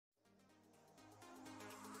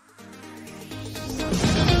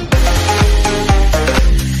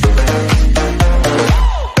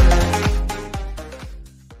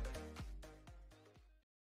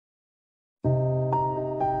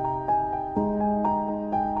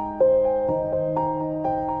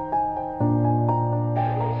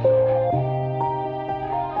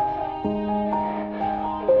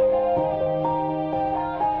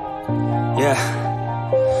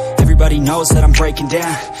Everybody knows that I'm breaking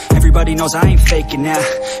down. Everybody knows I ain't faking now.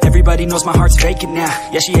 Everybody knows my heart's vacant now.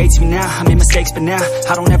 Yeah, she hates me now, I made mistakes, but now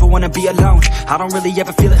I don't ever wanna be alone. I don't really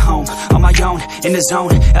ever feel at home. On my own, in the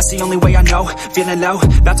zone, that's the only way I know. Feeling low,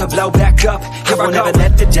 about to blow back up. Here I won't ever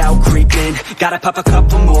let the doubt creep in. Gotta pop a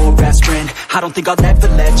couple more aspirin. I don't think I'll ever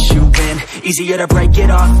let you in. Easier to break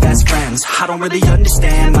it off as friends. I don't really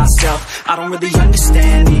understand myself. I don't really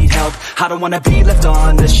understand, need help. I don't wanna be left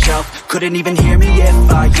on the shelf. Couldn't even hear me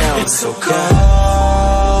if I yelled. It's so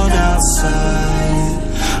cold outside,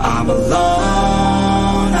 I'm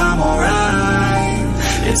alone, I'm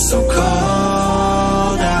alright. It's so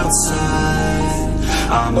cold outside,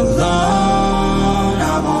 I'm alone,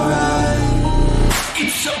 I'm alright.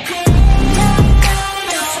 It's so cold.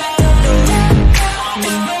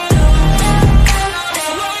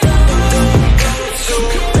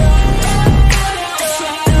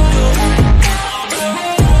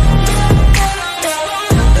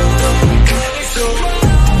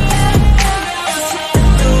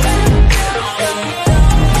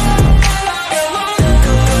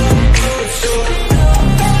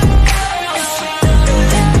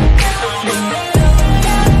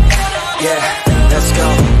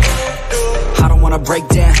 Break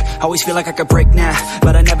down, always feel like I could break now,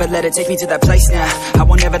 but I never let it take me to that place now. I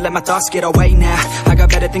won't ever let my thoughts get away now. I got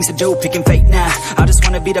better things to do, picking fate now. I just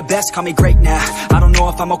wanna be the best, call me great now. I don't know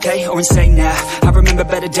if I'm okay or insane now. I remember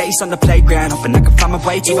better days on the playground, hoping I can find my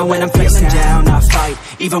way. Even when I'm feeling down, I fight.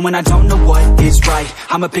 Even when I don't know what is right,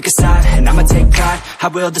 I'ma pick a side and I'ma take pride. I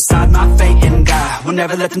will decide my fate and I will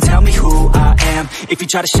never let them tell me who I am. If you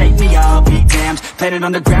try to shake me, I'll be damned. Planet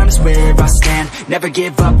on the ground is where I stand. Never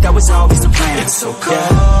give up, that was always the plan. It's so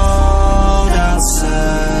cold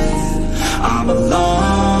outside,